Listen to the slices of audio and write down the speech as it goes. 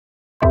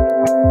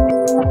Hi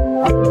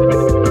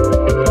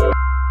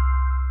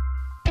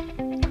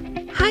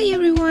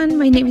everyone,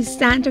 my name is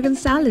Sandra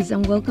Gonzalez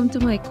and welcome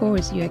to my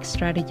course UX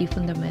Strategy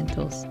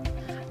Fundamentals.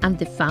 I'm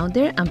the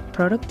founder and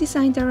product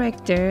design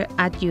director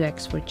at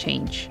UX for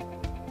Change.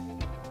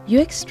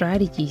 UX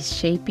strategy is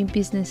shaping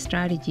business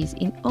strategies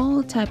in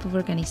all types of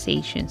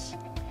organizations.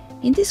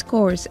 In this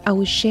course, I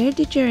will share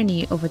the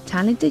journey of a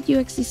talented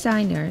UX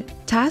designer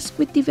tasked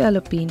with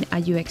developing a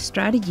UX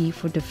strategy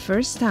for the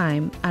first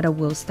time at a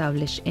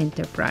well-established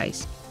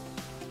enterprise.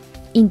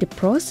 In the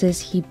process,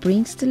 he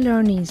brings the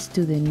learnings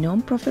to the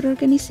non-profit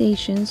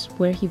organizations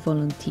where he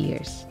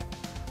volunteers.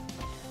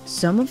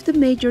 Some of the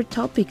major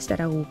topics that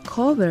I will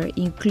cover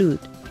include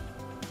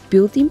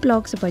building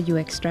blocks of a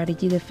UX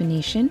strategy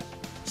definition,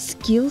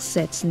 skill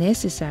sets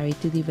necessary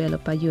to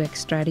develop a UX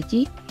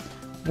strategy,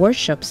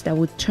 workshops that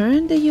would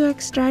turn the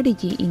UX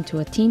strategy into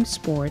a team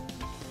sport,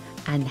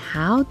 and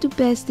how to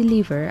best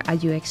deliver a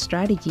UX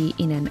strategy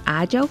in an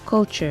agile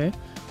culture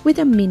with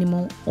a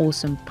minimal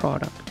awesome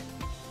product.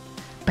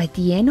 By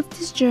the end of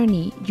this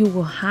journey, you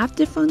will have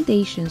the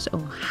foundations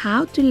on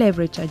how to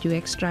leverage a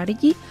UX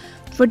strategy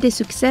for the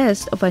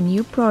success of a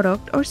new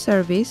product or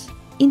service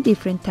in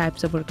different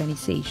types of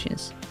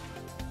organizations.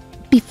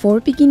 Before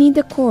beginning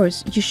the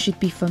course, you should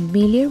be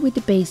familiar with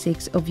the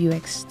basics of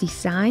UX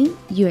design,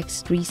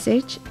 UX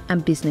research,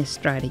 and business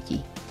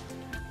strategy.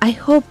 I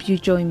hope you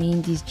join me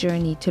in this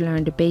journey to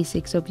learn the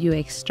basics of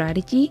UX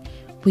strategy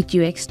with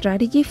UX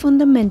Strategy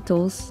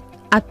Fundamentals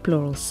at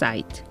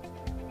Pluralsight.